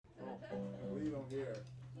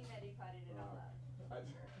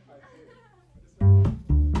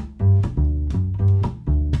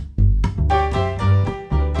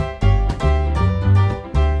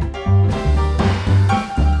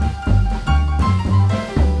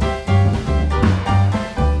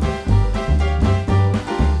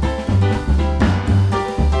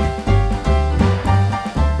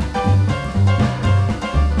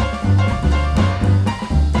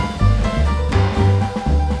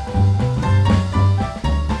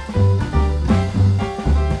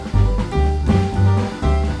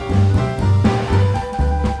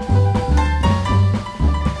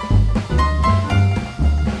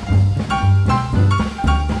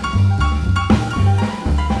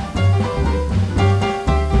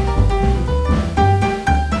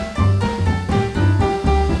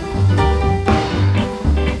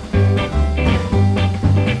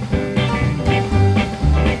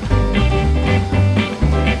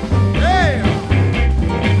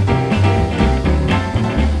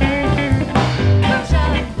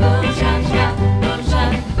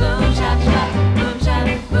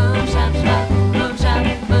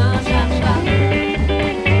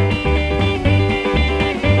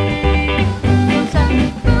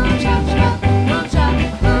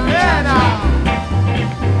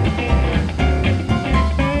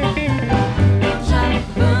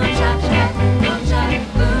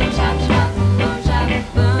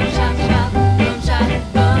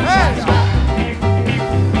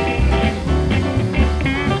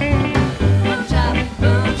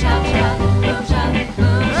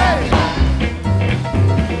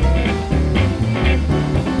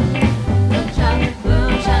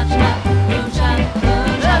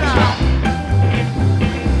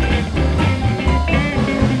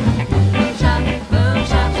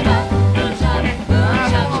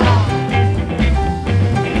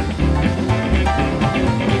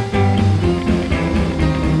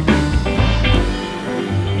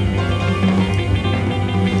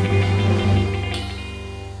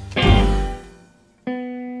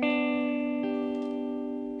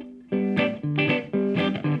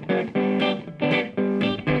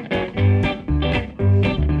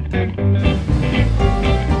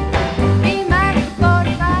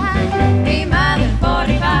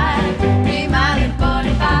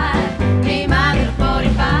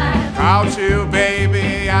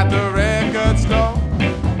baby at the record store.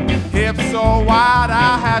 Hips so wide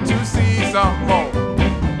I had to see some more.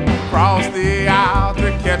 Crossed the aisle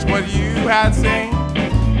to catch what you had seen.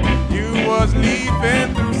 You was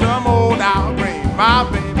leafing through some old outrage, my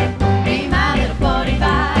baby. Be my little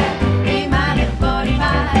 45, be my little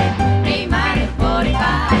 45, be my little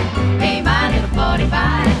 45, be my little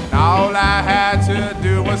 45. And all I had to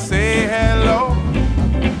do was say hello.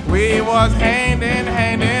 We was handing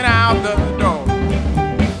out the door.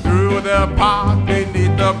 Through the park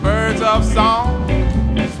beneath the birds of song.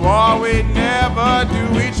 Swore we'd never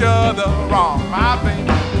do each other wrong, my baby.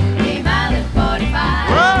 Be my little 45,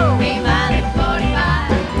 Whoa. be my little 45,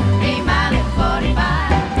 be my little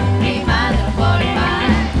 45, be my little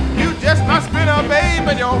 45. You just must spin a babe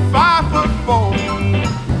and you're 5'4".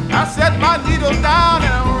 I set my needle down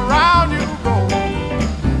and around you go.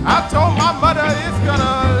 I told my mother it's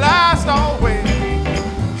gonna last always.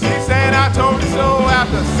 She said I told you so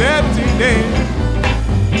after 17 days.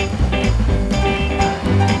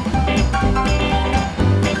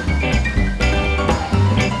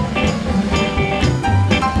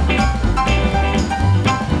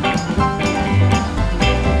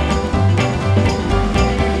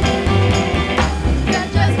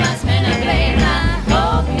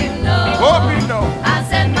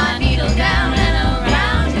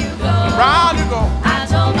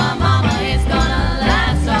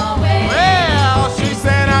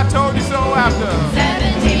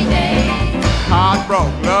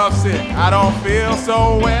 Love sick, I don't feel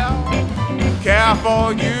so well.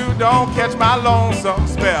 Careful you don't catch my lonesome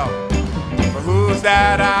spell. But who's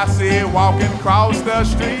that I see walking across the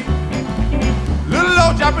street? Little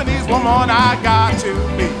old Japanese woman I got to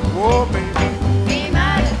be. Whoa, baby. Be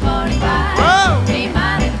my little 45. Whoa. Be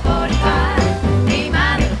my little 45. Be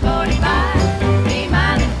my little 45. Be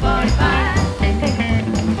my little 45.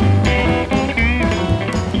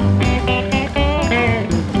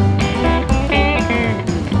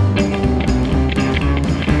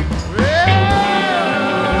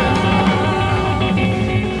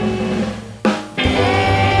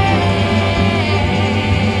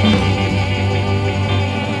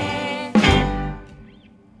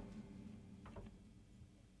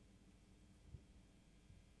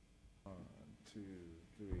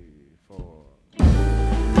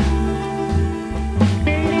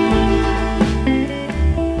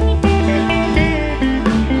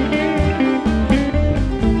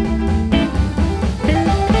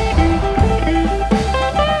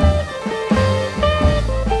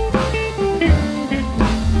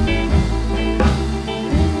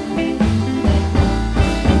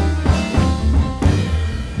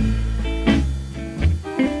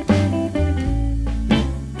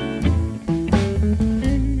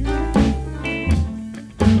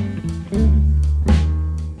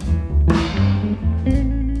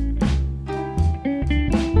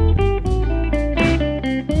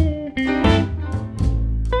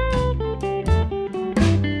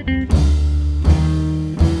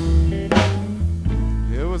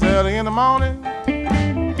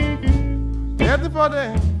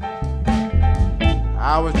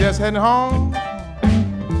 I was just heading home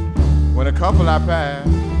when a couple I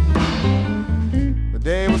passed. The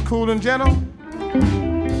day was cool and gentle,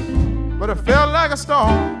 but it felt like a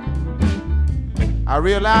storm. I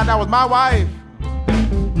realized I was my wife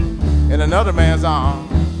in another man's arms.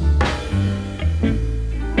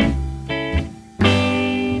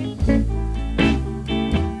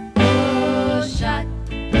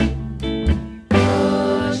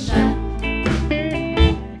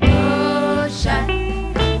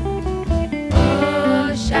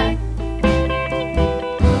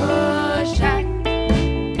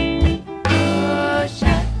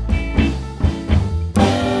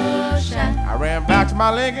 My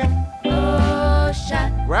Lincoln,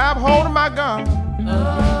 grab hold of my gun.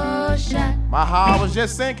 My heart was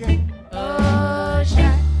just sinking,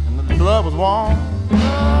 and the blood was warm.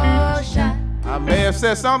 I may have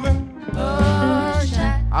said something.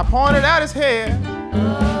 I pointed at his head.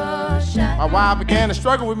 My wife began to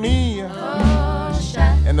struggle with me,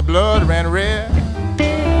 and the blood ran red.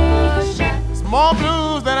 It's more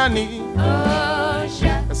blues than I need.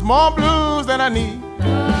 It's more blues than I need.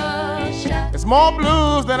 It's more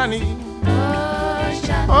blues than I need.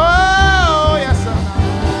 Oh, yes, sir.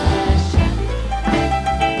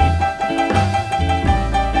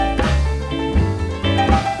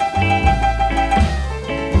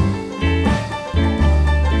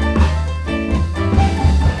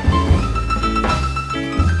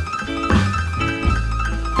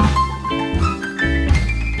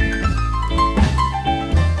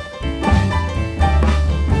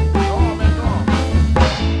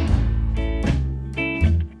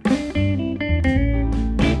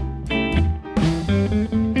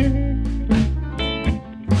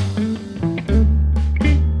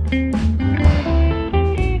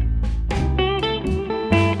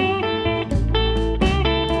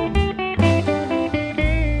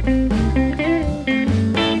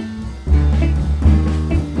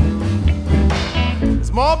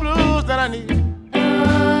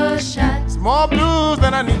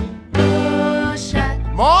 than I need.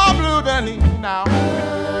 More blues than I need now.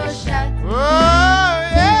 Oh,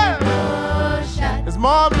 yeah. It's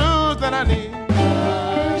more blues than I need.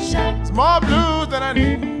 It's more blues than I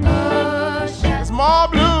need. It's more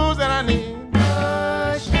blues than I need.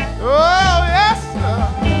 Oh, yes, sir.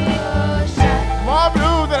 More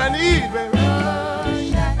blues than I need, baby.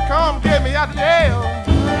 Come get me out of jail.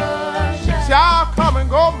 Shall come and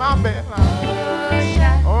go my bed.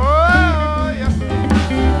 Oh, yes, sir.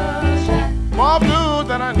 More blues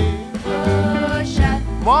than I need.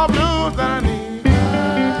 More blues than I need.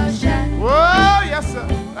 Oh, yes, sir.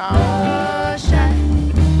 Now.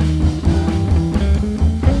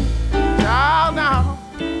 Shout now.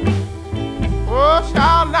 Oh,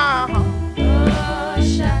 shout now.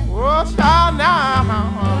 Oh, shout now.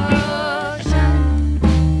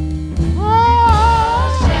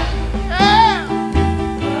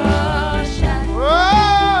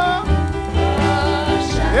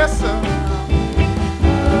 Yes, sir.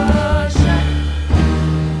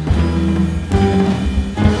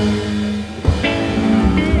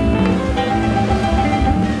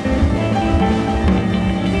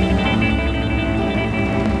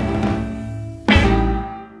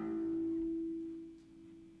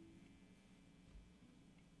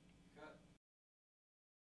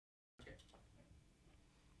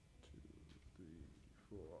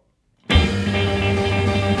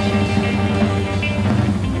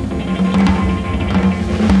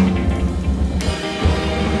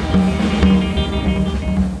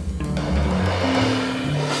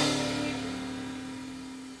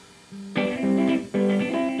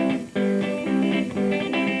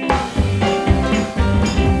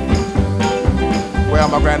 Well,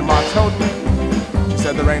 my grandma told me, she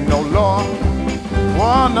said there ain't no law,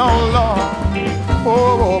 no law,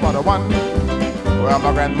 oh, but a one. Well,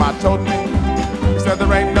 my grandma told me, she said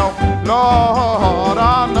there ain't no law,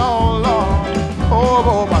 no law,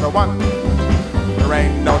 oh, but a one. There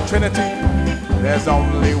ain't no Trinity, there's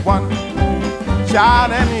only one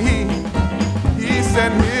child, and he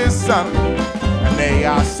sent his son, and they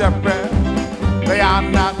are separate, they are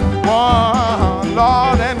not one,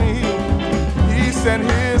 Lord, and he sent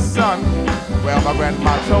his son. Well, my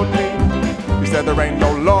grandma told me, she said there ain't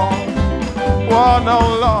no law, no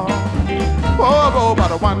law, oh,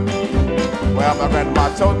 but a one. Well, my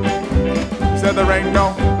grandma told me, she said there ain't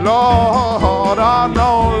no law,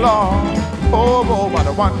 no law, oh, but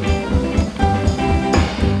a one.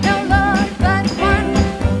 No Lord but one,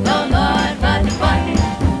 no Lord but one,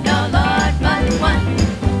 no Lord but one,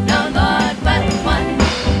 no Lord but one,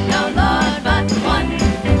 no Lord but one,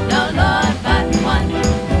 no Lord but one,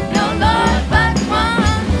 no Lord but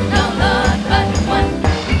one, no Lord but one.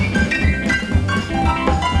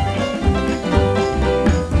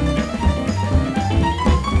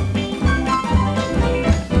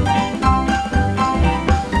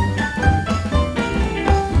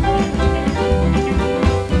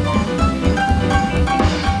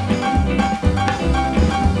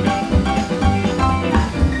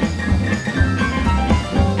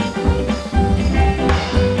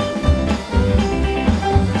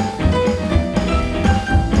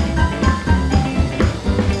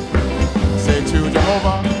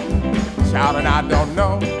 Shouting, I don't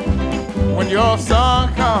know when your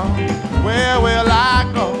son comes, where will I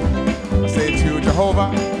go? I say to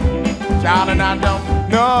Jehovah, shouting, I don't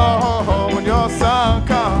know when your son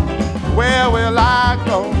comes, where will I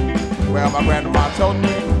go? Well, my grandma told me,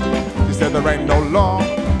 she said there ain't no law,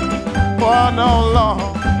 no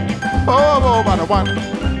law, oh, but a one.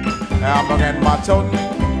 Now my grandma told me,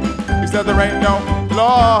 she said there ain't no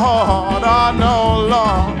law, no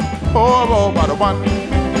law, oh, but a one.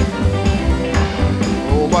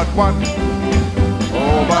 Oh, but one,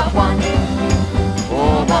 oh, but one,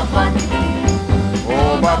 oh, but one,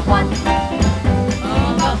 oh, but one,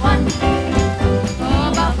 Oh, but one, oh,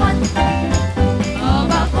 but one, oh,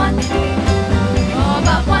 but one, oh,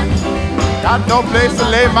 but one. Got no place to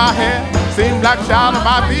lay my head, seems like child of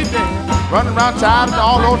my be dead. Running around child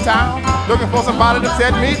all over town, looking for somebody to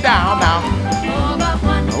set me down now. Oh, but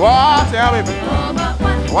one, Oh, tell me, baby, oh, but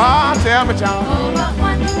one, oh, tell me, child. oh, but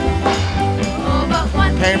one, oh, but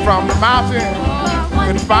one, Came from the mountain, oh, but one,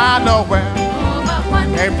 couldn't find nowhere. oh, but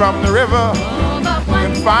one, Came from the river, oh, but one,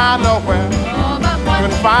 couldn't find nowhere. oh, but one,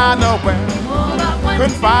 Couldn't find nowhere. oh, but one,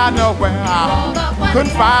 Couldn't find nowhere.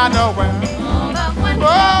 Couldn't find nowhere. oh, but one, Whoa,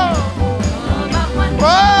 oh, but one,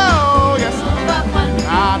 whoa, yes. oh, but one,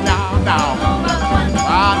 Ah, now, now. oh, but one,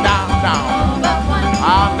 Ah, now, now. oh, but one,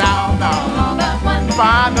 Ah, now, now. oh, but one,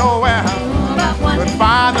 Find nowhere. oh, but one, Couldn't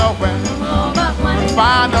find nowhere. oh, but one, Couldn't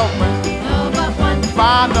find nowhere. oh, but one,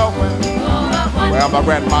 Find nowhere. oh, but one. Well, my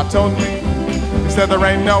grandma told me, she said there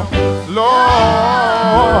ain't no Lord,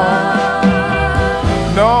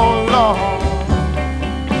 no Lord,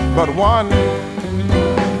 but one.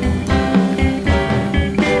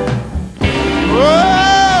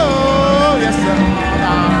 Oh, yes, sir.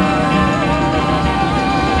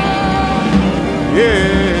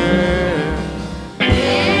 Yeah.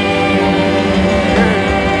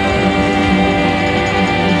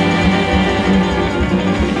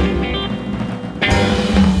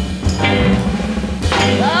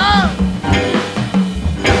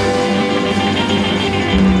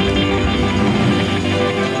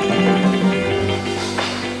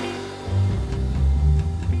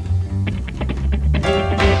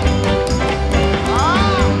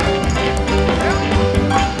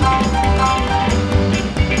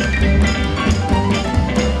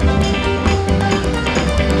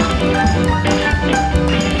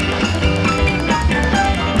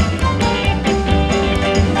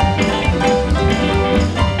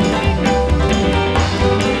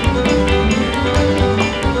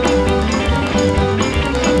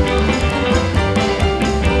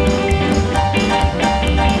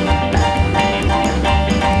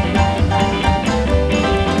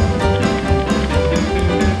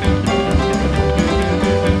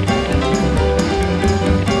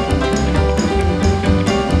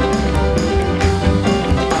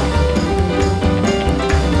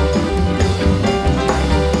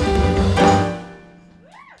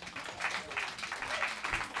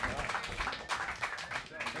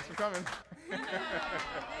 Thanks for coming.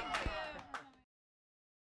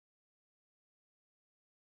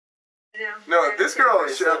 No, this girl,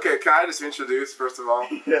 okay, can I just introduce, first of all?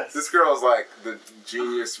 Yes. This girl is like the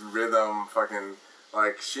genius rhythm fucking,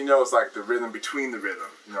 like, she knows like the rhythm between the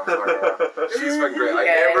rhythm. You know what I'm talking about? She's fucking great. Like,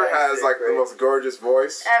 Amber has like the most gorgeous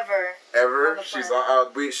voice ever. She's,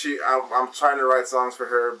 I'm trying to write songs for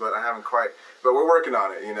her, but I haven't quite, but we're working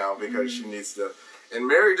on it, you know, because she needs to. And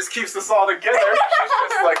Mary just keeps us all together. She's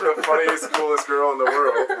just like the funniest, coolest girl in the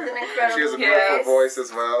world. She has a beautiful voice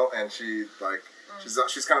as well, and she like.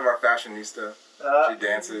 She's kind of our fashionista. She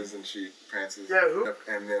dances and she prances. Yeah, who?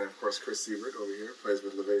 And then of course Chris Siebert over here plays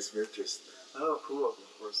with LeVay Smith. Just cool. Of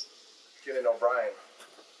course, Kenan O'Brien.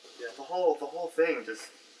 Yeah, the whole thing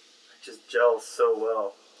just gels so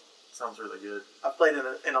well. Sounds really good. I've played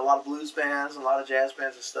in a lot of blues bands, and a lot of jazz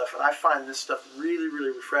bands and stuff, and I find this stuff really,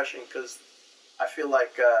 really refreshing because I feel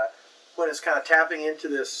like when it's kind of tapping into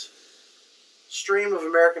this stream of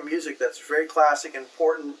American music that's very classic and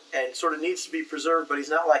important and sort of needs to be preserved, but he's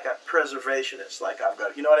not like a preservationist like I've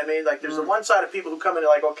got. You know what I mean? Like there's the one side of people who come in and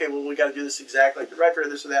like, okay, well we got to do this exactly like the record or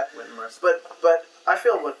this or that. But I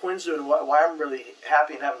feel what Quinn's doing, why I'm really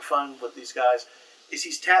happy and having fun with these guys, is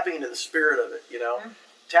he's tapping into the spirit of it. You know,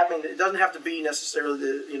 tapping. It doesn't have to be necessarily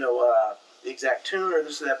the exact tune or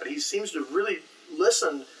this or that, but he seems to really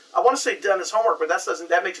listen. I want to say done his homework, but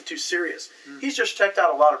that makes it too serious. He's just checked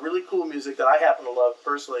out a lot of really cool music that I happen to love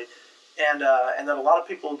personally, and that a lot of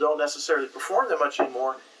people don't necessarily perform that much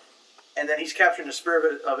anymore. And then he's capturing the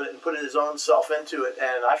spirit of it and putting his own self into it,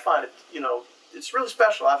 and I find it, it's really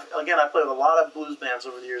special. I played with a lot of blues bands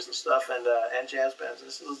over the years and stuff, and jazz bands.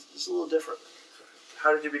 This is a little different.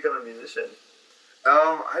 How did you become a musician?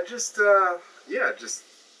 I just just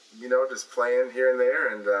playing here and there,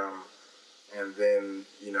 and then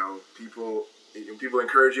people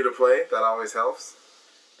encourage you to play. That always helps.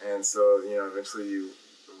 And so eventually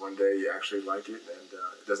one day you actually like it, and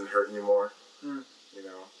it doesn't hurt anymore.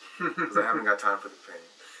 Because I haven't got time for the pain.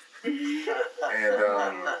 And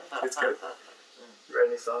it's good. You write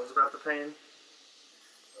any songs about the pain?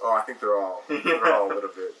 Oh, I think they're all a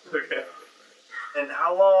little bit. Okay. And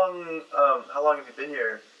how long have you been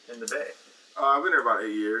here in the Bay? I've been here about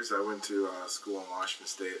 8 years. I went to school in Washington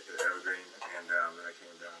State at Evergreen, and then I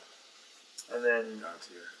came down. And then down to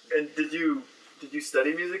here. And did you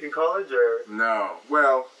study music in college or? No.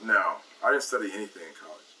 Well, no. I didn't study anything in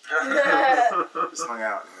college. Just hung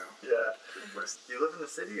out, Yeah. Do you live in the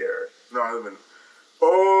city or? No, I live in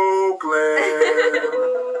Oakland.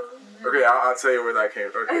 Okay, I'll tell you where that came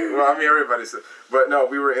from. Okay, well, I mean, everybody said, but no,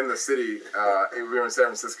 we were in the city. We were in San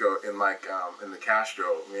Francisco in in the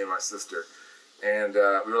Castro, me and my sister, and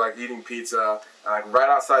we were like eating pizza. And like right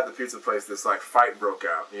outside the pizza place, this like fight broke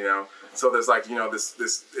out. So there's like this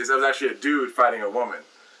it was actually a dude fighting a woman.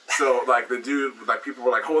 So like the dude, like people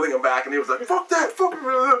were like holding him back, and he was like, "Fuck that, fuck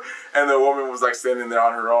him," and the woman was like standing there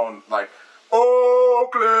on her own, like.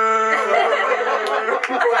 Oakland! Everybody's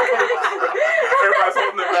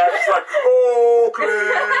holding their back. It's like,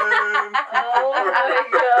 Oakland! Oh my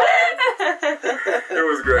God. It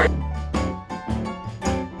was great.